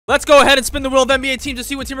Let's go ahead and spin the wheel of NBA teams to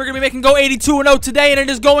see what team we're going to be making go 82-0 today, and it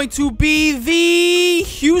is going to be the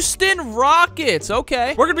Houston Rockets.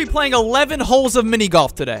 Okay. We're going to be playing 11 holes of mini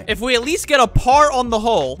golf today. If we at least get a par on the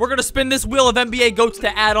hole, we're going to spin this wheel of NBA goats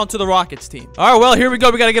to add on to the Rockets team. All right, well, here we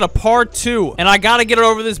go. We got to get a par 2, and I got to get it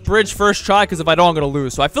over this bridge first try, because if I don't, I'm going to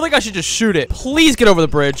lose. So I feel like I should just shoot it. Please get over the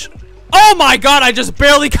bridge. Oh my god, I just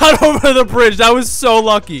barely got over the bridge. That was so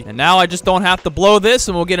lucky. And now I just don't have to blow this,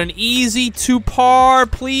 and we'll get an easy 2 par,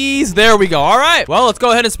 please. There we go. All right. Well, let's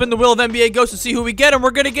go ahead and spin the wheel of NBA Ghosts to see who we get, and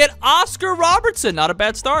we're going to get Oscar Robertson. Not a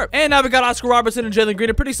bad start. And now we got Oscar Robertson and Jalen Green,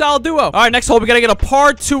 a pretty solid duo. All right, next hole, we got to get a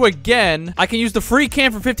par 2 again. I can use the free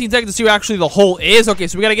cam for 15 seconds to see what actually the hole is. Okay,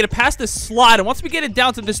 so we got to get it past this slide, and once we get it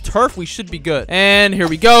down to this turf, we should be good. And here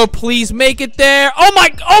we go. Please make it there. Oh my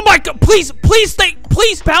god.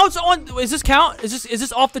 Please bounce on. Is this count? Is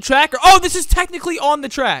this off the track? Or, oh, this is technically on the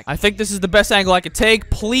track. I think this is the best angle I could take.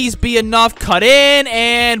 Please be enough. Cut in,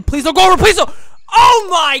 and please don't go over. Please don't. Oh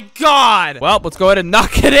my god. Well, let's go ahead and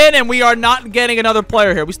knock it in, and we are not getting another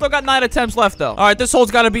player here. We still got 9 attempts left, though. All right, this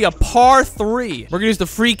hole's got to be a par 3. We're gonna use the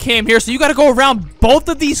free cam here, so you got to go around both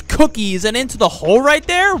of these cookies and into the hole right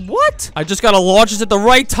there. What? I just got to launch this at the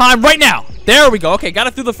right time right now. There we go. Okay, got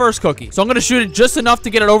it through the first cookie. So I'm gonna shoot it just enough to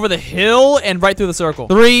get it over the hill and right through the circle.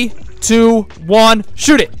 3, 2, 1,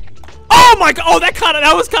 shoot it. Oh my god. Oh,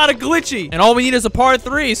 that was kind of glitchy. And all we need is a par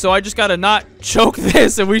 3, so I just gotta not choke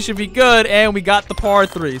this, and we should be good. And we got the par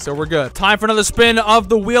 3, so we're good. Time for another spin of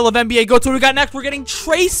the wheel of NBA. Go to what we got next. We're getting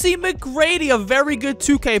Tracy McGrady, a very good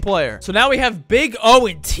 2K player. So now we have Big O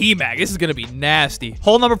and T-Mac. This is gonna be nasty.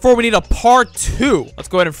 Hole number 4, we need a par 2. Let's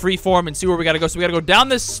go ahead and freeform and see where we gotta go. So we gotta go down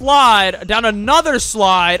this slide, down another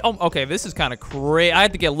slide. Oh, okay, this is kind of crazy. I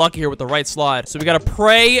had to get lucky here with the right slide. So we gotta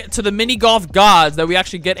pray to the mini golf gods that we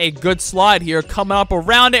actually get a good slide here coming up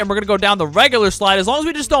around it, and we're gonna go down the regular slide. As long as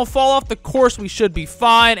we just don't fall off the course, we should be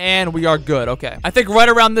fine, and we are good. Okay, I think right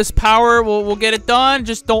around this power we'll get it done.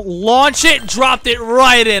 Just don't launch it. Dropped it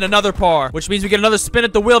right in. Another par, which means we get another spin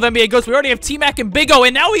at the wheel of NBA Ghosts. We already have T-Mac and Big O,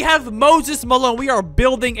 and now we have Moses Malone. We are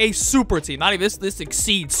building a super team. Not even this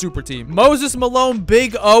exceeds super team. Moses Malone,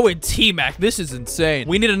 Big O, and T-Mac. This is insane.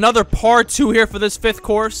 We need another par 2 here for this 5th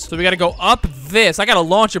course, so we got to go up this. I got to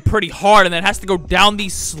launch it pretty hard, and then it has to go down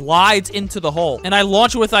these slides into the hole. And I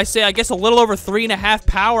launch it with, I guess a little over 3.5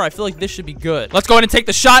 power. I feel like this should be good. Let's go ahead and take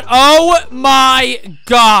the shot. Oh my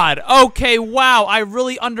god. Okay, wow. I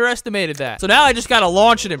really underestimated that. So now I just gotta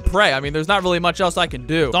launch it and pray. I mean, there's not really much else I can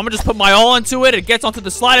do. So I'm gonna just put my all into it. It gets onto the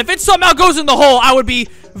slide. If it somehow goes in the hole, I would be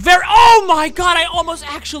very... Oh my god, I almost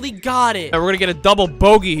actually got it. We're gonna get a double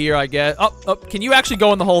bogey here, I guess. Oh, can you actually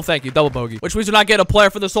go in the hole? Thank you. Double bogey. Which means we're not getting a player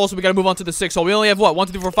for this hole, so we gotta move on to the 6th hole. We only have, what, 1,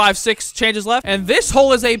 2, 3, 4, 5, 6 changes left. And this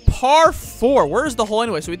hole is a par 4. Where's the hole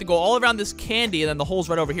anyway? So we have to go all around this candy, and then the hole's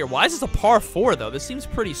right over here. Why is this a par 4, though? This seems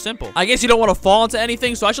pretty simple. I guess you don't want to fall into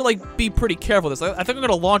anything, so I should, like, be pretty careful with this. I think I'm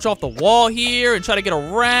gonna launch off the wall here and try to get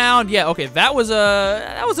around. Yeah, okay, that was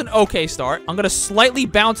an okay start. I'm gonna slightly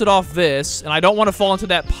bounce it off this, and I don't want to fall into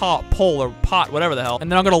that pole or pot, whatever the hell.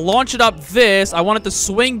 And then I'm gonna launch it up this. I want it to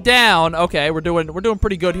swing down. Okay, we're doing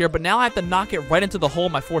pretty good here, but now I have to knock it right into the hole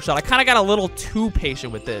in my 4th shot. I kind of got a little too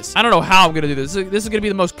patient with this. I don't know how I'm gonna do this. This is gonna be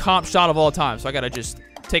the most comp shot of all time, so I gotta just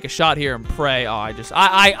take a shot here and pray. Oh,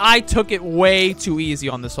 I took it way too easy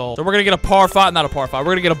on this hole. So we're gonna get a par 5, not a par 5.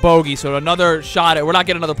 We're gonna get a bogey, so another shot. We're not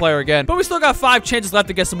getting another player again, but we still got 5 chances left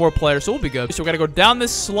to get some more players, so we'll be good. So we gotta go down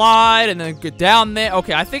this slide and then get down there.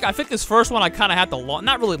 Okay, I think this first one I kind of have to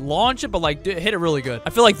not really launch it, but like hit it really good. I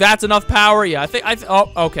feel like that's enough power. Yeah,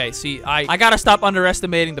 oh, okay. See, I gotta stop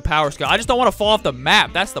underestimating the power scale. I just don't want to fall off the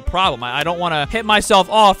map. That's the problem. I don't want to hit myself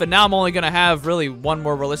off, and now I'm only gonna have really one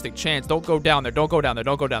more realistic chance. Don't go down there. Don't go down there.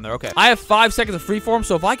 Don't go down there. Okay. I have 5 seconds of freeform,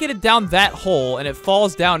 so if I get it down that hole and it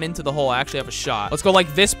falls down into the hole, I actually have a shot. Let's go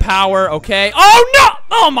like this power. Okay. Oh,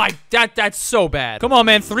 no! Oh, my... That's so bad. Come on,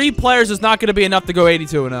 man. 3 players is not going to be enough to go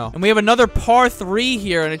 82-0. And we have another par 3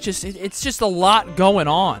 here, and it's just a lot going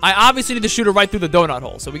on. I obviously need to shoot it right through the donut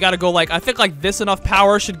hole, so we got to go like... I think like this enough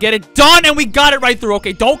power should get it done, and we got it right through.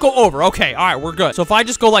 Okay, don't go over. Okay, all right, we're good. So if I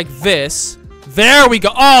just go like this... There we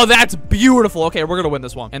go. Oh, that's beautiful. Okay, we're gonna win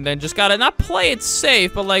this one. And then just gotta not play it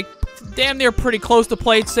safe, but like damn near pretty close to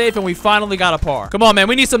play it safe, and we finally got a par. Come on, man.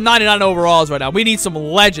 We need some 99 overalls right now. We need some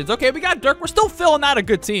legends. Okay, we got Dirk. We're still filling out a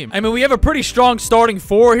good team. I mean, we have a pretty strong starting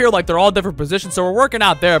 4 here. Like, they're all different positions, so we're working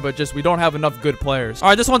out there, but just we don't have enough good players. All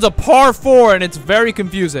right, this one's a par 4, and it's very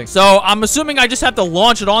confusing. So I'm assuming I just have to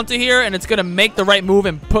launch it onto here, and it's gonna make the right move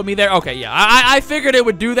and put me there. Okay, yeah. I figured it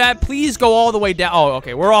would do that. Please go all the way down. Oh,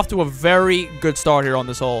 okay. We're off to a very good start here on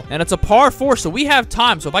this hole. And it's a par 4, so we have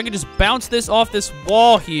time. So if I could just bounce this off this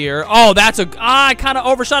wall here. Oh, that's a... I kind of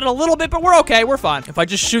overshot it a little bit, but we're okay. We're fine. If I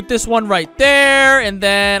just shoot this one right there, and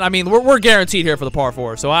then... I mean, we're guaranteed here for the par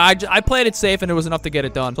 4. So I played it safe, and it was enough to get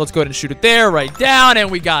it done. So let's go ahead and shoot it there, right down, and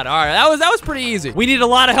we got it. All right, that was pretty easy. We need a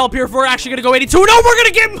lot of help here if we're actually going to go 82. No, we're going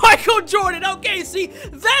to get Michael Jordan. Okay, see,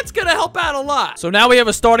 that's going to help out a lot. So now we have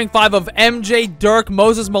a starting 5 of MJ, Dirk,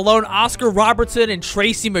 Moses Malone, Oscar Robertson, and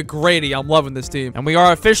Tracy McGrady. I'm loving this team. And we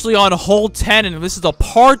are officially on hole 10, and this is a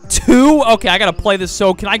par 2. Okay, I got to play this.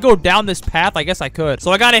 So can I go down this path? I guess I could.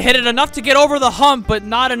 So I got to hit it enough to get over the hump, but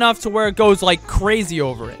not enough to where it goes like crazy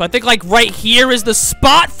over it. But I think like right here is the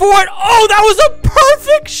spot for it. Oh, that was a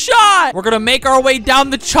perfect shot. We're going to make our way down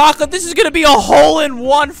the chocolate. This is going to be a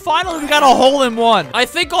hole-in-one. Finally, we got a hole-in-one. I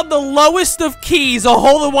think on the lowest of keys, a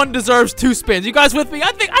hole-in-one deserves 2 spins. You guys with me?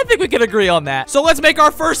 I think we can agree on that. So let's make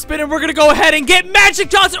our first spin, and we're going to go ahead and get Magic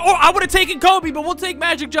Johnson. Or I would have taken Kobe, but we'll take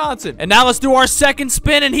Magic Johnson. And now let's do our second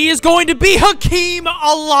spin, and he is going to be Hakeem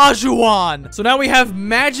Olajuwon. So now we have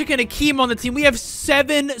Magic and Hakeem on the team. We have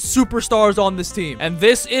 7 superstars on this team. And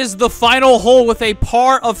this is the final hole with a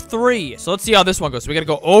par of 3. So let's see how this one goes. So we got to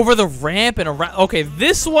go over the ramp and around. Okay,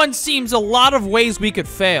 this one seems a lot of ways we could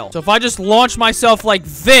fail. So if I just launch myself like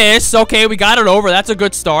this, okay, we got it over. That's a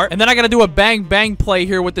good start. And then I got to do a bang bang play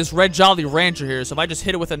here with this Red Jolly Rancher here. So if I just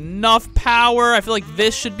hit it with enough power, I feel like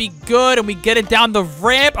this should be good. And we get it down the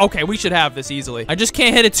ramp. Okay, we should have this easily. I just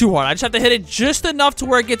can't hit it too hard. I just have to hit it just enough to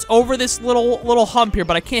where it gets over this little hump here.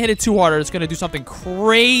 But I can't hit it too hard or it's going to do something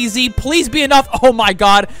crazy. Please be enough. Oh my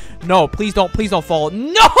God. No, please don't fall.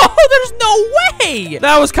 No, there's no way.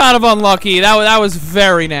 That was kind of unlucky. That was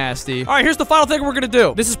very nasty. All right, here's the final thing we're going to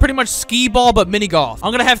do. This is pretty much skee ball, but mini golf.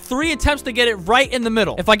 I'm going to have 3 attempts to get it right in the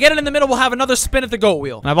middle. If I get it in the middle, we'll have another spin at the goat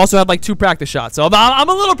wheel. And I've also had like 2 practice shots, so I'm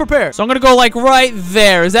a little prepared. So I'm going to go like right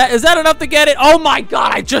there. Is that enough to get it? Oh my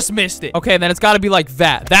God, I just missed it. Okay, then it's got to be like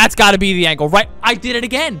that. That's got to be the angle, right? I did it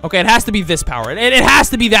again. Okay, it has to be this power. It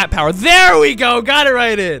has to be that power. There we go. Got it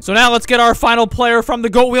right in. So now let's get our final player from the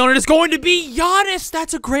goat wheel, and it is going to be Giannis.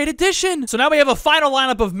 That's a great addition. So now we have a final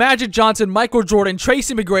lineup of Magic Johnson, Michael Jordan,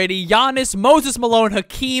 Tracy McGrady, Giannis, Moses Malone,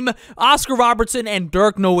 Hakeem, Oscar Robertson, and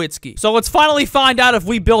Dirk Nowitzki. So let's finally find out if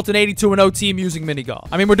we built an 82-0 team using mini golf.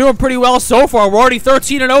 I mean, we're doing pretty well so far. We're already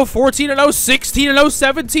 13-0, 14-0,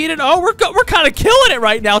 16-0, 17-0. We're kind of killing it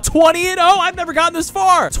right now. 20-0. I've never gotten this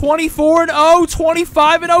far. 24-0,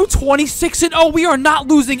 25-0, 26-0. We are not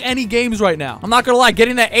losing any games right now. I'm not gonna lie,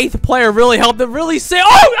 getting that 8th player really helped them really say,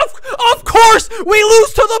 oh, of course, we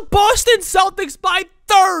lose to the Boston Celtics by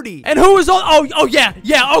 30. And who was on? Oh, yeah.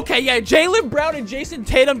 Okay, yeah. Jaylen Brown and Jason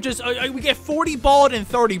Tatum just, we get 40 balled and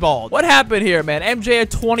 30 balled. What happened here, man? MJ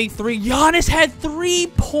had 23. Giannis had 3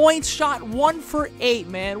 points, shot 1 for 8,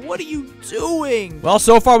 man. What are you doing? Well,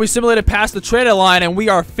 so far we simulated past the trade line, and we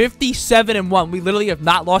are 57-1. We literally have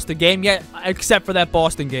not lost a game yet, except for that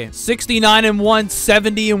Boston game. 69-1,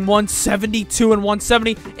 70-1, 72-1,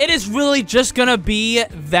 70. It is really just gonna be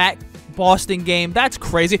that Boston game. That's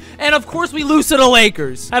crazy. And of course we lose to the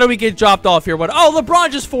Lakers. How do we get dropped off here? What? Oh,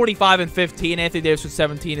 LeBron just 45-15. Anthony Davis was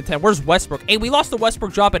 17-10. Where's Westbrook? Hey, we lost to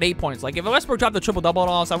Westbrook dropping 8 points. Like if Westbrook dropped a triple-double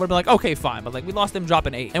on us, I would have been like, okay, fine. But like we lost him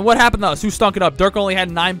dropping 8. And what happened to us? Who stunk it up? Dirk only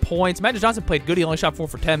had 9 points. Magic Johnson played good. He only shot 4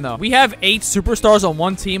 for 10 though. We have 8 superstars on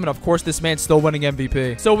one team, and of course this man's still winning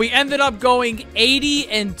MVP. So we ended up going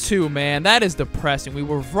 80-2, man. That is depressing. We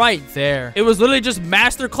were right there. It was literally just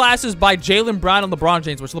master classes by Jaylen Brown and LeBron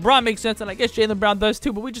James, which LeBron makes sense, and I guess Jaylen Brown does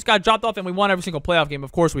too, but we just got dropped off and we won every single playoff game.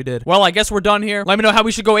 Of course we did. Well, I guess we're done here. Let me know how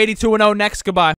we should go 82-0 next. Goodbye.